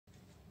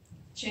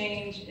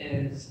Change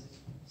is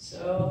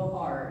so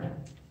hard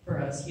for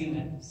us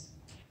humans.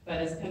 But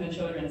as Pema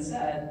Chodron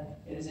said,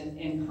 it is an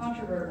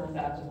incontrovertible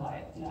fact of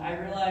life. And I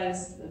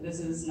realize that this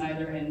is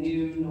neither a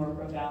new nor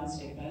profound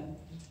statement,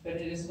 but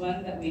it is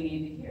one that we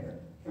need to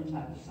hear from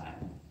time to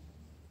time.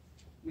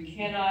 We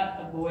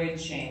cannot avoid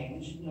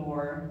change,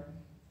 nor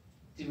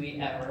do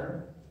we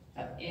ever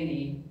have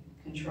any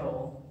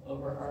control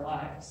over our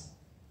lives.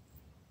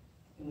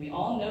 And we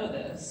all know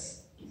this,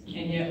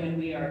 and yet when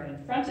we are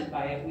confronted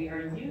by it, we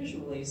are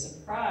usually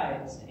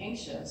surprised,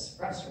 anxious,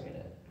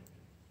 frustrated.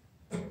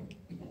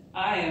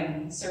 I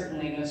am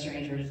certainly no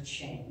stranger to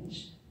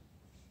change.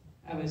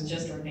 I was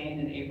just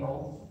ordained in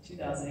April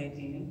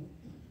 2018.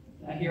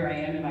 Here I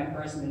am in my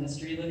first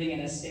ministry, living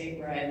in a state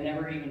where I had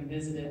never even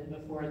visited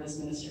before this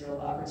ministerial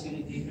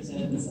opportunity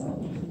presented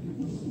itself.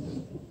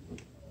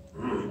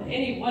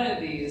 Any one of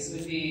these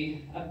would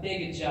be a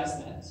big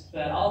adjustment,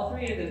 but all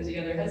three of them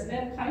together has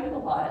been kind of a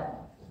lot.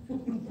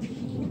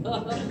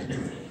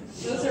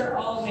 Those are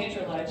all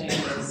major life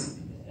changes.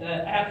 I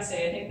have to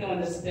say, I think the one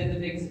that's been the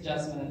biggest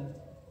adjustment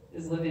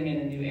is living in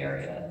a new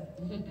area.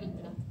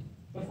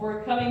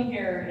 Before coming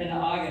here in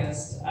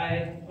August,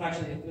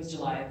 actually it was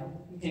July,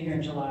 we came here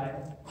in July.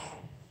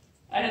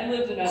 I had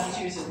lived in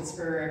Massachusetts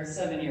for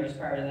 7 years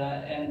prior to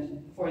that,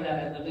 and before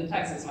that I lived in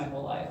Texas my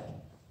whole life.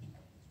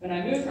 When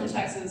I moved from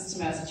Texas to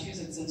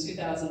Massachusetts in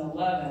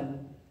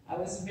 2011, I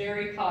was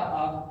very caught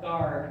off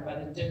guard by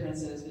the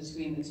differences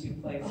between the two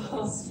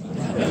places.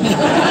 It's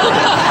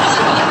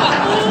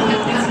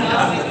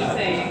not a good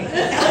thing.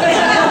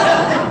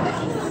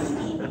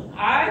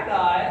 I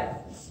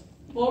thought,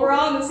 well, we're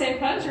all in the same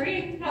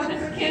country. How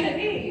different can it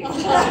be?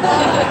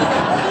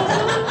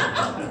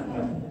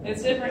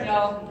 It's different,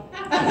 y'all.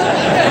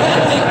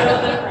 It's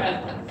real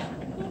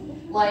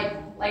different.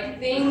 Like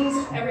things,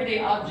 everyday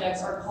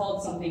objects are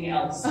called something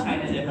else,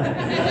 kind of different.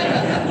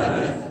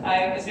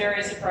 I was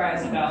very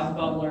surprised about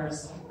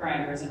bubblers,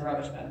 grinders, and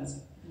rubbish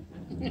bins.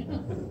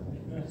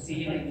 See,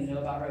 you don't even know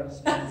about rubbish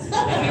bins.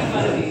 Don't make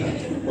fun of me.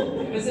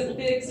 It was a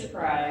big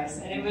surprise,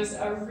 and it was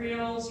a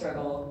real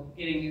struggle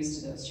getting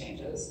used to those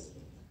changes.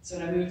 So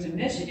when I moved to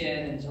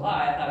Michigan in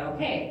July, I thought,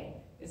 okay,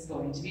 it's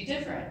going to be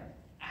different.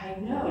 I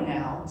know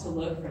now to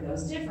look for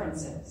those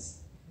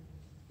differences.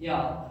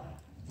 Y'all,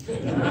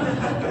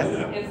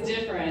 it's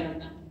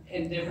different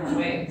in different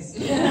ways.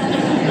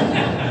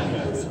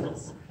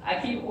 I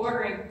keep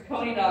ordering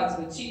coney dogs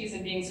with cheese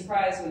and being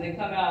surprised when they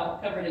come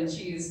out covered in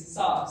cheese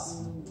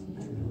sauce.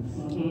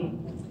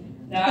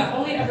 Now, I've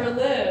only ever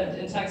lived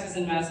in Texas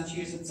and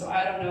Massachusetts, so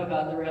I don't know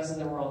about the rest of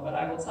the world, but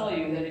I will tell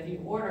you that if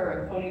you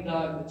order a coney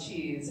dog with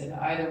cheese in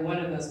either one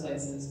of those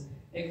places,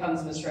 it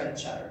comes with shredded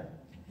cheddar.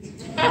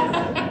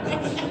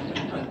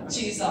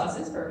 Cheese sauce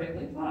is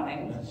perfectly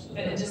fine,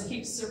 but it just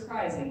keeps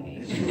surprising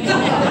me.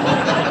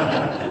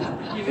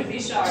 You would be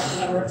shocked the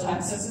number of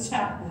times this has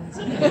happened.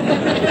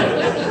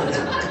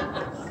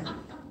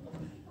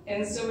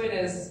 And so it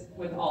is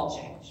with all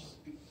change.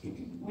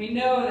 We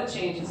know that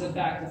change is a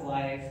fact of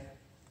life,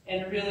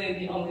 and really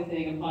the only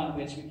thing upon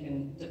which we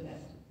can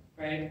depend,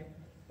 right?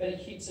 But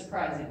it keeps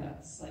surprising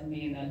us, like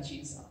me and that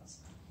cheese sauce.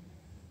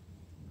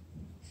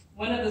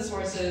 One of the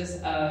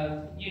sources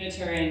of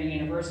Unitarian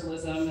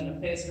Universalism and a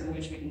place from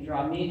which we can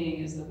draw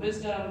meaning is the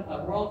wisdom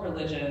of world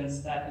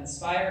religions that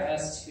inspire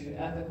us to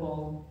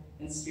ethical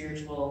and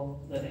spiritual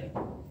living.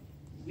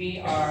 We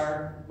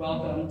are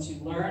welcome to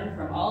learn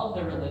from all of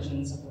the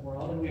religions of the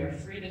world, and we are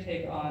free to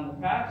take on the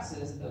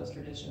practices of those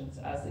traditions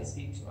as they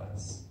speak to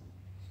us.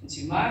 And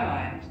to my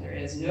mind, there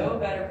is no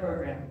better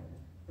program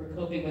for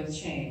coping with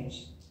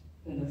change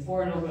than the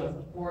Four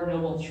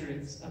Noble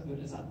Truths of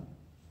Buddhism.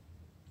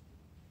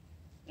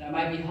 Now, it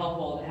might be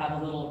helpful to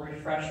have a little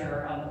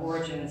refresher on the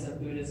origins of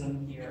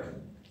Buddhism here.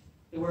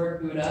 The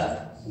word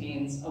Buddha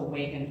means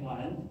awakened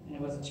one, and it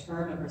was a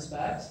term of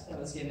respect that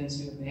was given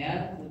to a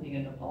man living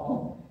in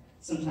Nepal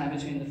sometime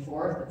between the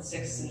 4th and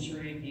 6th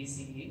century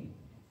BCE,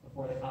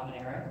 before the Common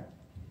Era.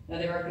 Now,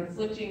 there are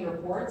conflicting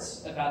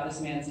reports about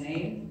this man's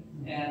name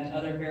and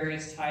other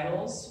various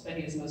titles, but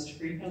he is most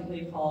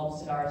frequently called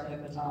Siddhartha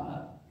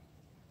Gautama.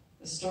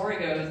 The story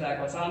goes that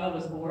Gautama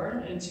was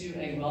born into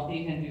a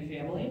wealthy Hindu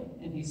family,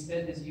 and he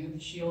spent his youth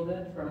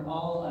shielded from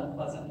all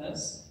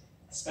unpleasantness,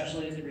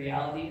 especially the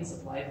realities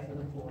of life for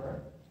the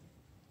poor.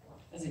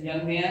 As a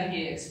young man,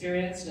 he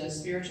experienced a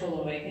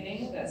spiritual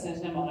awakening that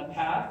sent him on a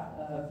path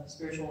of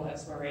spiritual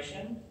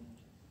exploration,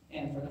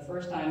 and for the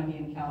first time he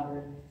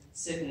encountered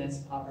sickness,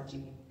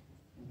 poverty,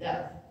 and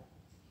death.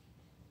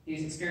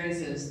 These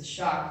experiences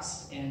shocked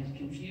and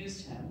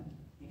confused him.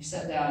 He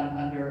sat down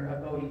under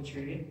a Bodhi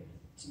tree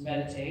to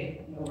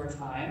meditate, and over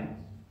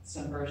time,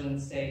 some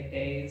versions say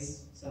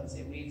days, some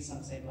say weeks,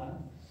 some say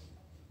months,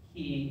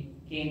 he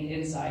gained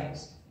insight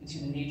into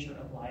the nature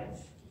of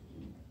life.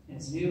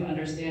 His new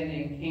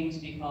understanding came to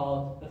be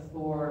called the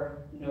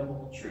Four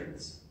Noble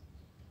Truths.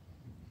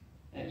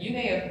 Now, you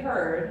may have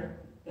heard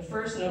the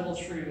first noble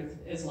truth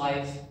is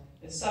life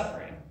is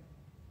suffering,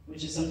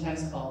 which is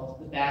sometimes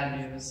called the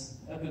bad news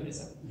of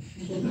Buddhism.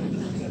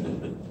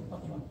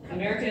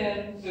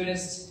 American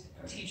Buddhist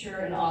Teacher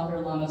and author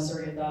Lama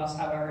Surya Das,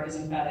 however, is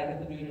emphatic that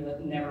the Buddha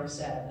never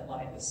said that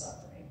life is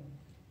suffering.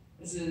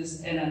 This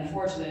is an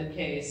unfortunate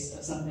case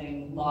of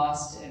something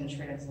lost in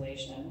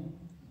translation.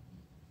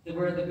 The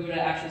word the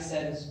Buddha actually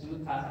said is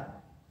dukkha,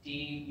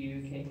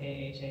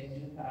 D-U-K-K-H-A,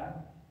 dukkha.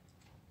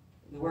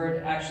 The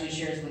word actually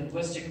shares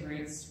linguistic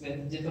roots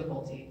with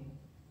difficulty,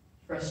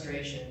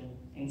 frustration,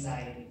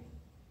 anxiety.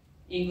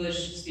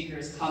 English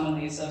speakers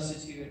commonly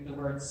substitute the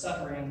word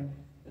suffering,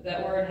 but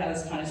that word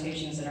has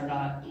connotations that are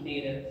not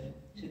native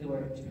to the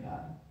word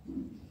dukkha.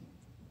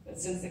 But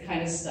since it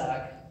kind of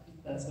stuck,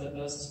 that's what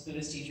most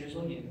Buddhist teachers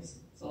will use.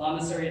 So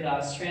Lama Surya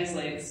Das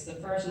translates the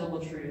first noble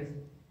truth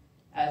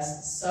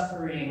as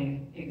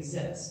suffering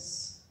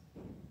exists.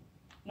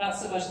 Not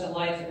so much that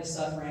life is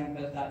suffering,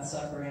 but that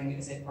suffering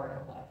is a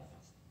part of life.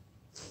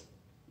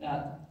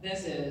 Now,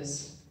 this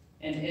is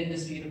an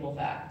indisputable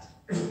fact.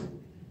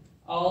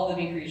 All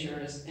living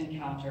creatures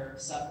encounter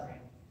suffering.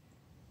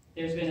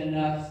 There's been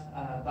enough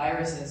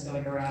viruses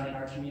going around in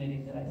our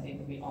community that I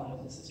think we all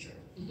know this is true.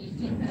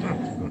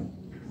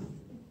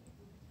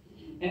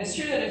 And it's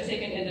true that if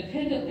taken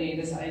independently,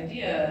 this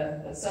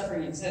idea that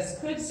suffering exists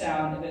could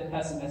sound a bit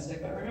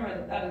pessimistic, but remember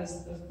that that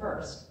is the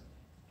first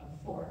of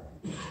four.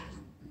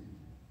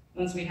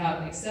 Once we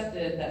have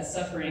accepted that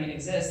suffering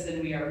exists,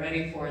 then we are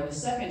ready for the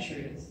second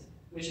truth,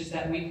 which is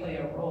that we play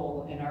a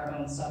role in our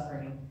own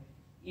suffering,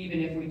 even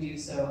if we do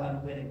so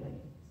unwittingly.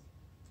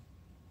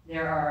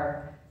 There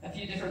are a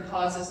few different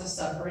causes of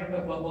suffering,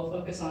 but what we'll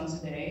focus on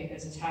today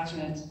is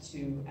attachment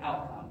to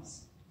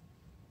outcomes.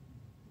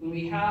 When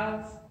we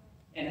have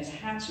an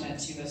attachment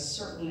to a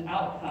certain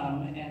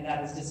outcome and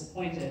that is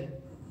disappointed,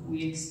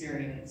 we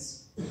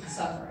experience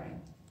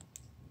suffering.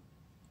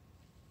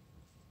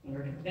 When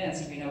we're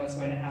convinced we know what's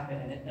going to happen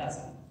and it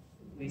doesn't,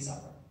 we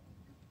suffer.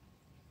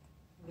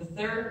 The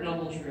third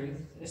noble truth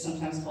is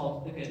sometimes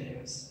called the good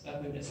news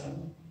of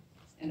Buddhism,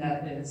 and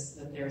that is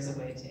that there is a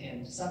way to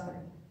end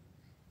suffering.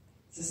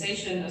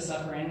 Cessation of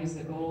suffering is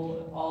the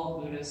goal of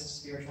all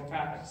Buddhist spiritual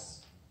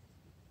practice.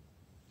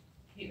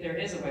 There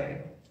is a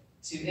way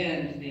to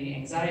end the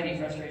anxiety,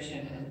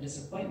 frustration, and the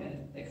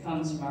disappointment that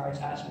comes from our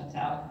attachment to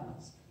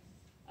outcomes.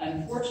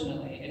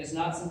 Unfortunately, it is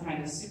not some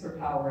kind of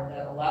superpower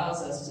that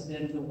allows us to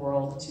bend the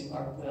world to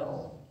our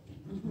will.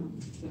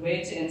 The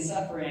way to end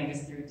suffering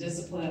is through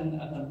discipline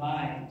of the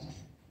mind,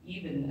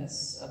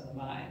 evenness of the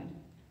mind.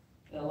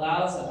 It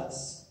allows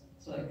us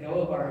to let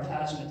go of our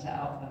attachment to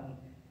outcome,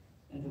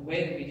 and the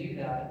way that we do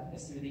that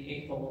is through the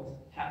Eightfold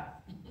Path.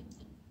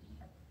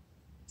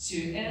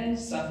 To end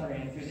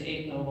suffering through the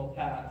Eightfold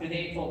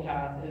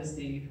Path is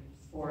the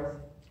fourth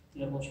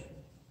noble truth.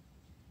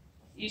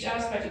 Each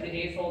aspect of the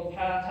Eightfold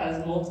Path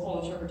has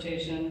multiple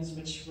interpretations,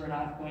 which we're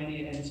not going to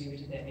get into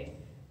today.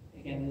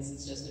 Again, this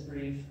is just a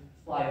brief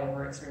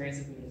flyover experience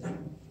of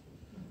Buddhism.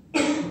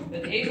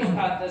 But the Eightfold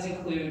Path does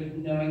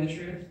include knowing the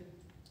truth,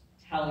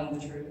 telling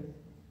the truth,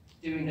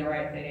 doing the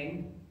right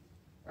thing,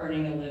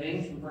 earning a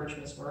living through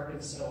virtuous work,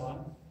 and so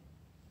on.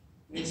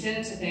 We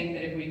tend to think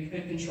that if we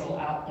could control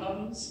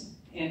outcomes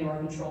and or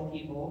control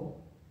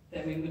people,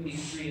 that we would be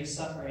free of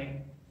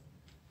suffering.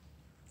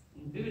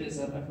 And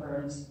Buddhism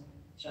affirms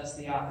just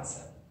the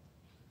opposite.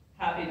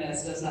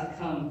 Happiness does not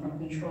come from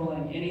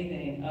controlling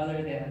anything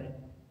other than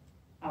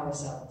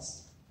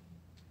ourselves.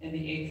 And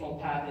the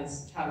Eightfold Path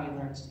is how we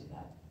learn to do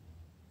that.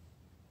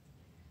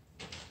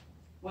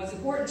 What's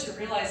important to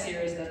realize here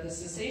is that the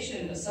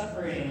cessation of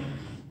suffering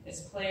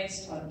is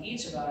placed on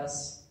each of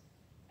us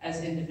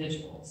as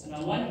individuals. And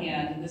on one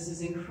hand, this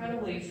is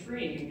incredibly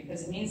free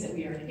because it means that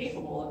we are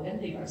capable of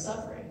ending our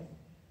suffering.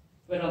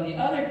 But on the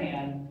other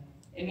hand,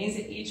 it means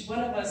that each one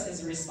of us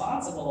is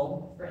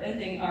responsible for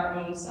ending our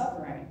own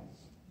suffering.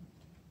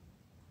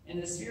 In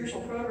the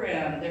spiritual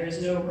program, there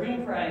is no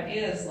room for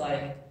ideas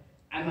like,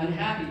 I'm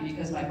unhappy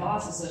because my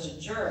boss is such a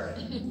jerk,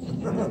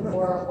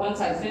 or once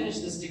I finish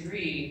this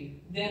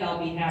degree, then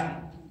I'll be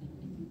happy.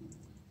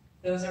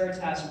 Those are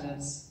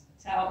attachments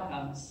to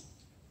outcomes.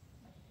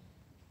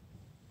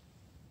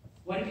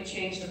 What if you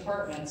change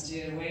departments to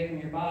get away from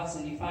your boss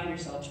and you find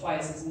yourself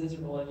twice as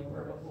miserable as you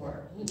were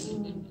before?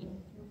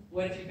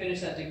 What if you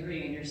finish that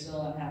degree and you're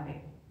still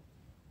unhappy?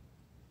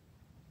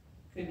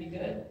 Could be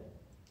good,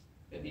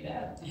 could be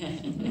bad.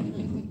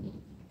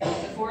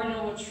 The Four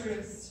Noble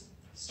Truths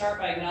start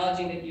by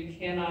acknowledging that you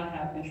cannot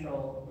have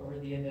control over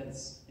the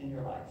events in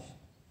your life.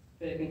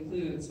 But it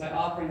concludes by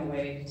offering a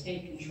way to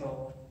take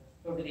control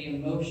over the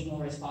emotional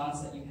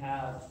response that you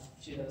have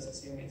to those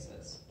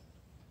experiences.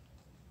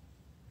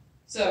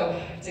 So,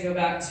 to go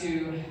back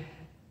to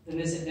the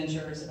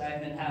misadventures that I've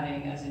been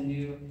having as a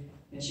new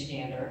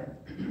Michigander,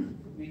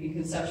 we can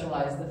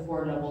conceptualize the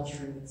Four Noble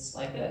Truths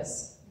like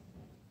this.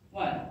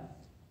 1,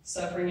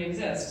 suffering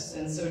exists,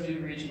 and so do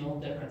regional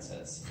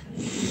differences.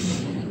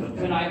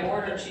 When I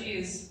order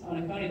cheese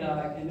on a Coney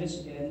dog in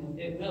Michigan,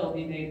 it will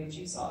be made with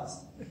cheese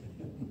sauce.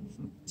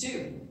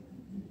 2,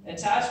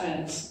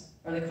 attachments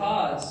are the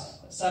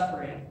cause of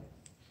suffering.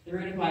 The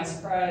root of my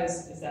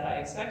surprise is that I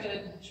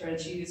expected shredded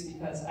cheese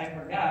because I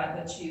forgot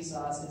that cheese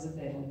sauce is a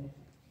thing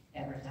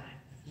every time.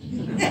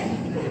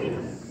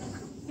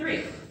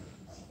 3,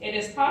 It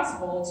is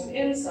possible to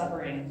end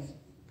suffering.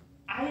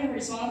 I am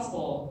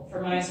responsible for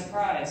my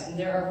surprise, and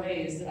there are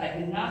ways that I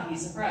cannot be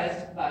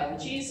surprised by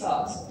the cheese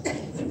sauce.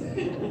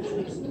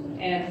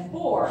 And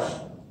 4,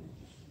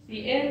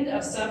 the end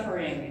of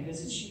suffering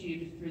is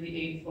achieved through the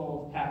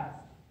Eightfold Path.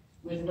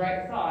 With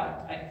right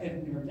thought, I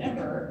could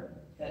remember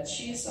that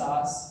cheese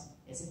sauce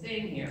is a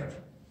thing here.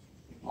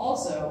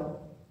 Also,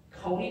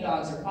 Coney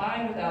dogs are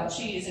fine without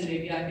cheese, and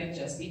maybe I could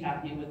just be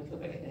happy with the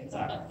way things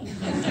are.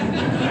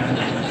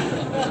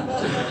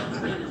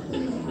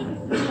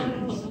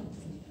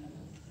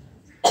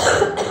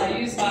 I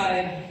use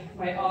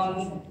my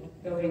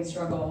ongoing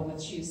struggle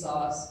with cheese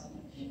sauce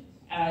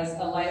as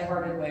a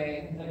lighthearted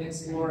way of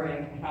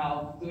exploring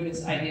how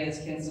Buddhist ideas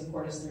can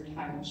support us through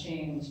time and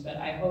change, but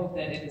I hope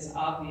that it is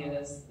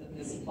obvious that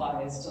this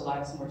applies to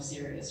life's more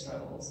serious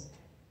struggles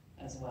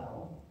as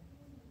well.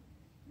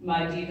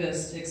 My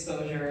deepest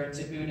exposure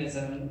to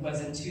Buddhism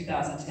was in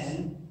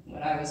 2010,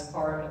 when I was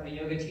part of a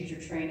yoga teacher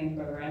training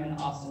program in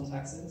Austin,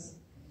 Texas.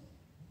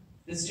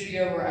 The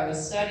studio where I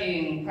was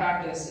studying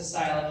practiced a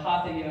style of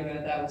hatha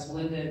yoga that was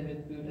blended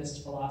with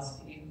Buddhist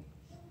philosophy.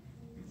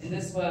 And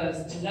this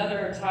was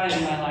another time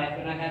in my life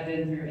when I had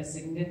been through a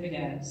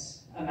significant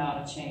amount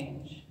of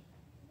change.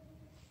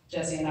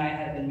 Jesse and I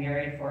had been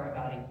married for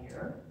about a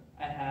year.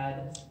 I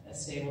had a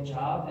stable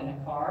job and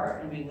a car,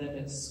 and we lived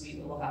in a sweet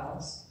little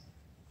house.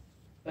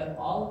 But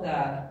all of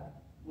that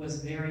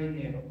was very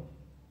new.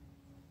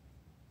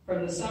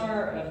 From the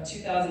summer of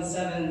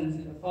 2007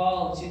 to the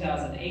fall of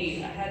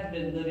 2008, I had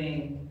been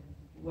living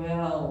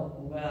well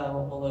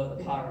below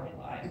the poverty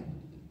line.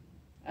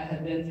 I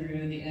had been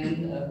through the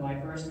end of my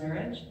first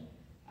marriage.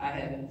 I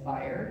had been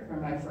fired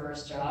from my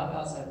first job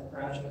outside of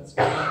graduate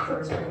school, my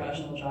first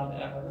professional job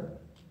ever.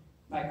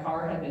 My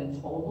car had been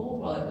totaled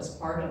while it was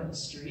parked on the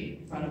street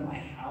in front of my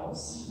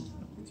house.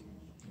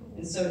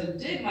 And so to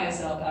dig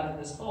myself out of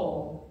this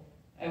hole,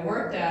 I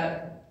worked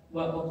at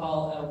what we'll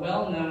call a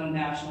well-known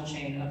national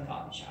chain of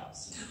coffee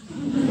shops.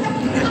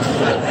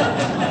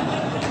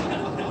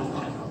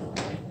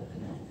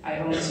 I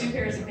owned 2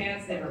 pairs of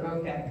pants, they were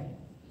okay.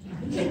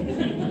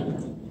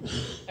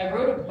 I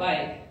rode a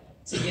bike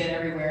to get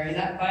everywhere, and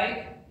that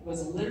bike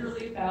was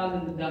literally found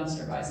in the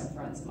dumpster by some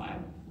friends of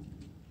mine.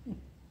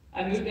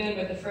 I moved in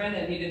with a friend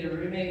that needed a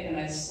roommate, and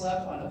I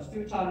slept on a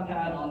futon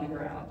pad on the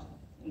ground.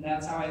 And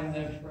that's how I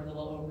lived for a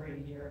little over a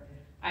year.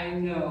 I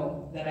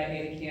know that I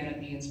ate a can of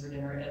beans for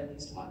dinner at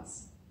least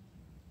once.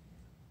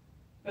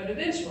 But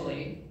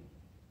eventually,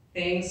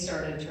 things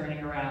started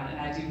turning around, and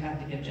I do have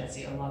to give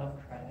Jesse a lot of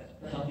credit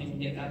for helping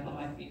me get back on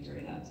my feet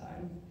during that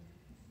time.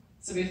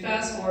 So we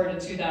fast forward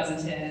to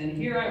 2010, and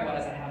here I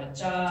was. I had a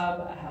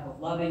job, I have a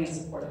loving and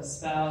supportive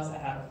spouse, I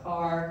have a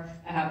car,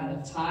 I have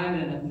enough time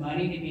and enough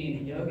money to be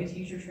in a yoga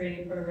teacher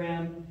training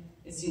program.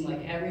 It seemed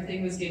like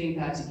everything was getting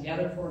back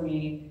together for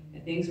me,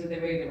 and things were the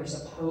way they were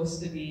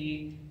supposed to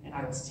be, and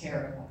I was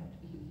terrified.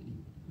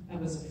 I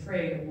was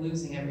afraid of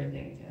losing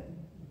everything again.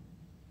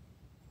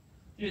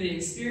 Through the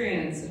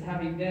experience of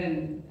having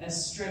been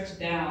as stripped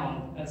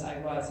down as I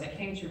was, I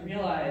came to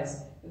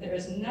realize that there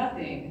is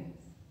nothing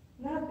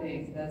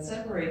that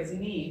separates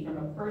me from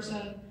a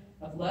person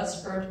of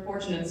less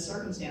fortunate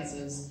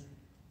circumstances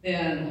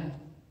than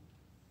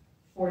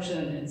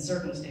fortune and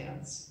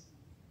circumstance.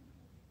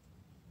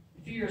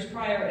 A few years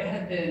prior, it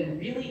had been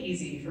really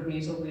easy for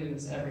me to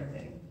lose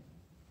everything.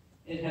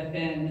 It had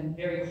been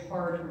very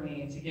hard for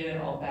me to get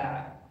it all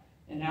back.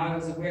 And now I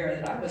was aware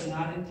that I was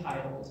not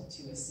entitled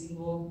to a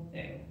single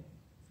thing.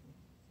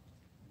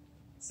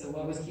 So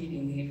what was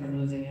keeping me from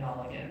losing it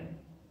all again?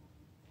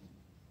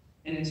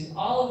 And into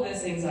all of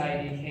this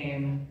anxiety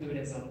came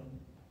Buddhism,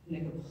 in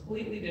a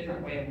completely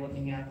different way of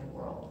looking at the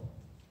world.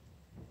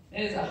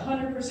 It is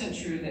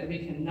 100% true that we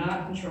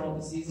cannot control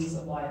the seasons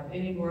of life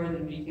any more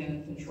than we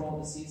can control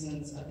the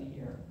seasons of the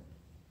year.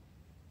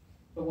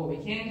 But what we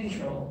can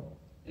control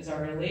is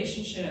our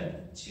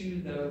relationship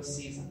to those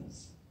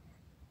seasons.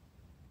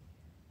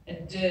 I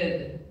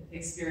did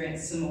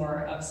experience some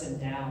more ups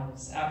and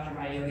downs after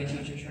my yoga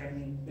teacher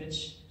training,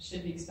 which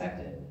should be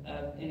expected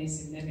of any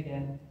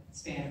significant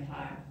span of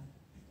time.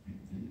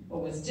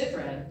 What was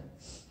different,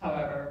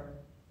 however,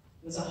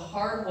 was a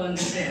hard-won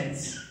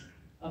sense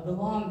of the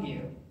long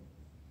view.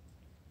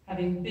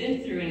 Having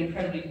been through an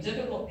incredibly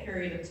difficult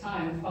period of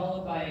time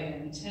followed by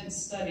an intense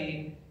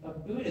study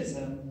of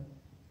Buddhism,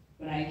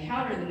 when I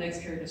encountered the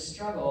next period of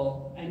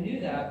struggle, I knew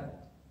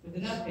that, with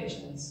enough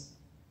patience,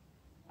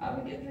 I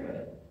would get through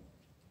it.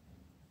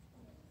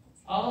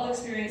 All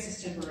experience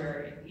is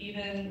temporary,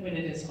 even when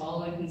it is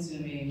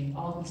all-consuming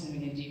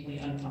and deeply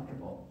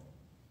uncomfortable.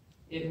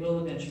 It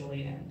will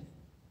eventually end.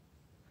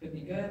 Could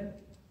be good,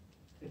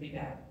 could be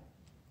bad.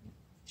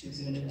 Too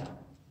soon to tell.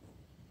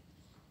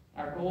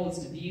 Our goal is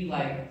to be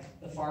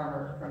like the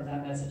farmer from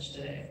that message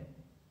today.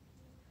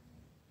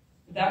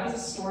 If that was a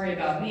story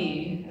about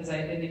me, as I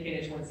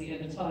indicated towards the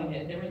end of telling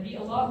it, there would be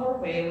a lot more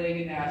wailing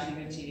and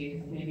gnashing of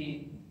teeth,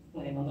 maybe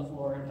laying on the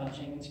floor and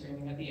punching and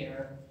screaming at the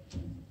air.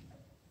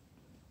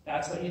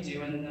 That's what you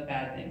do when the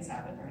bad things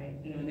happen, right?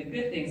 And when the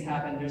good things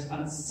happen, there's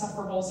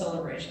unsufferable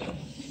celebration.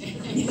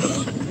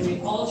 And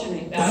we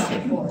alternate back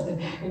and forth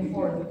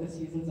with the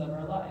seasons of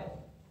our life.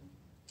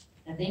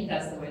 I think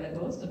that's the way that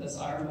most of us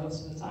are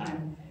most of the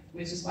time,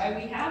 which is why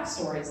we have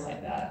stories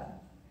like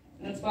that.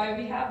 And that's why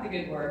we have the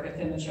good work of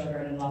Pema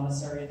Chodron and Lama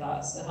Surya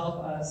Das to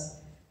help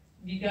us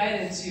be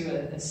guided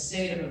to a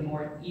state of a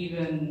more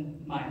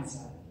even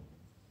mindset.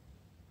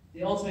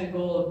 The ultimate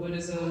goal of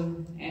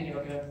Buddhism and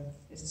yoga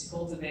is to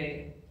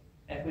cultivate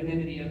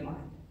equanimity of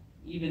mind,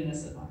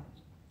 evenness of mind.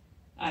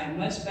 I am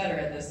much better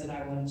at this than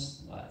I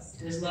once was.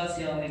 There's less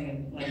yelling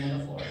and laying on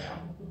the floor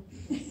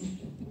now.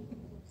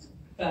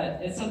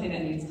 But it's something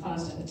that needs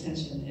constant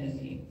attention in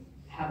me.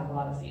 I have a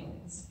lot of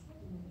feelings.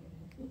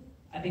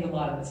 I think a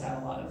lot of us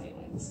have a lot of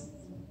feelings.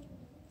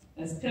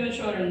 As Pema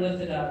Chodron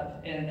lifted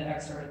up in the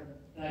excerpt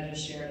that I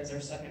just shared as our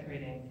second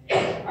reading,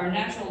 our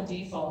natural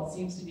default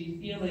seems to be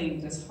feeling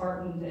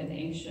disheartened and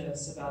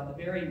anxious about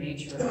the very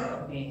nature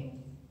of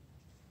being.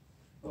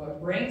 But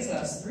what brings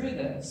us through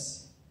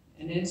this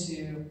and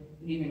into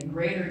an even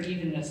greater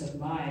evenness of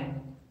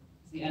mind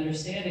is the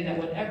understanding that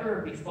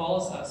whatever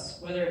befalls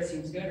us, whether it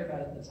seems good or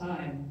bad at the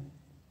time,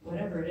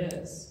 whatever it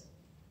is,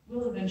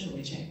 will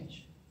eventually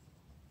change.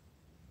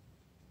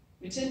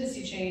 We tend to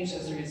see change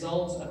as a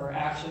result of our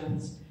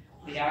actions,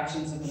 the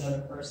actions of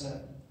another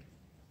person.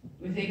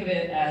 We think of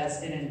it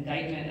as an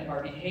indictment of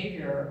our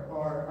behavior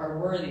or our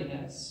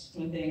worthiness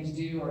when things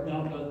do or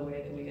don't go the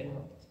way that we had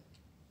hoped.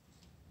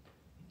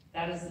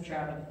 That is the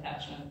trap of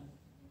attachment.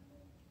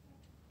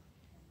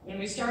 When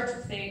we start to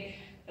think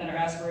that our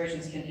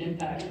aspirations can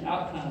impact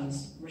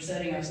outcomes, we're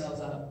setting ourselves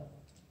up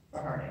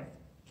for heartache.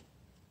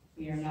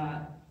 We are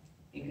not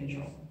in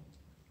control.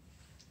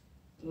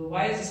 The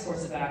wisest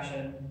course of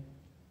action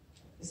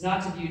is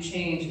not to view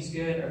change as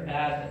good or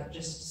bad, but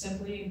just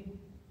simply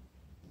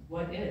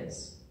what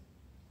is.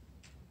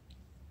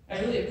 I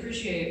really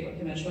appreciate what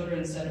Pema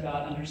Chodron said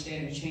about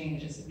understanding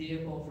change as a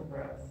vehicle for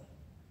growth.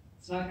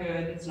 It's not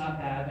good, it's not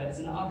bad, but it's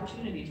an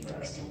opportunity for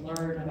us to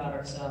learn about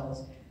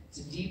ourselves,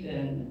 to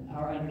deepen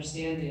our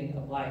understanding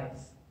of life.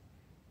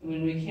 And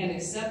when we can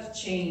accept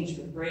change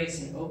with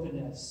grace and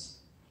openness,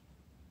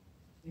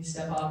 we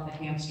step off the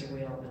hamster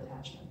wheel of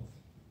attachment.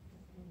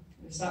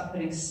 We stop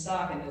putting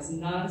stock in this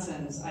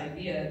nonsense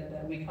idea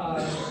that we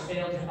cause or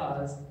fail to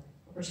cause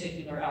a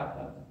particular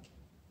outcome.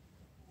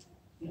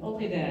 And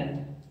only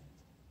then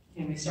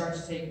can we start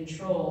to take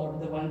control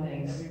over the one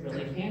thing that we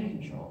really can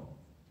control: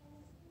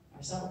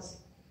 ourselves,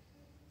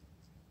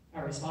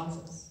 our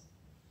responses.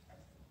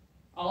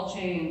 All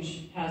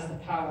change has the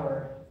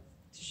power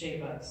to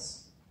shape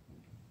us.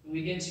 And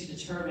we get to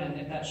determine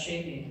if that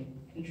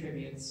shaping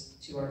contributes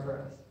to our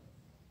growth.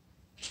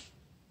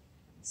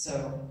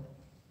 So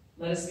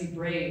let us be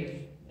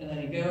brave in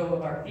letting go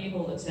of our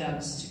feeble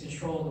attempts to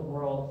control the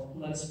world.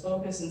 Let us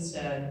focus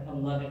instead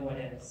on loving what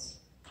is.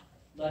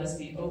 Let us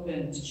be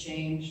open to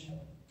change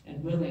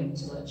and willing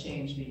to let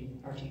change be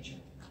our teacher.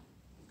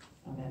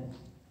 Amen.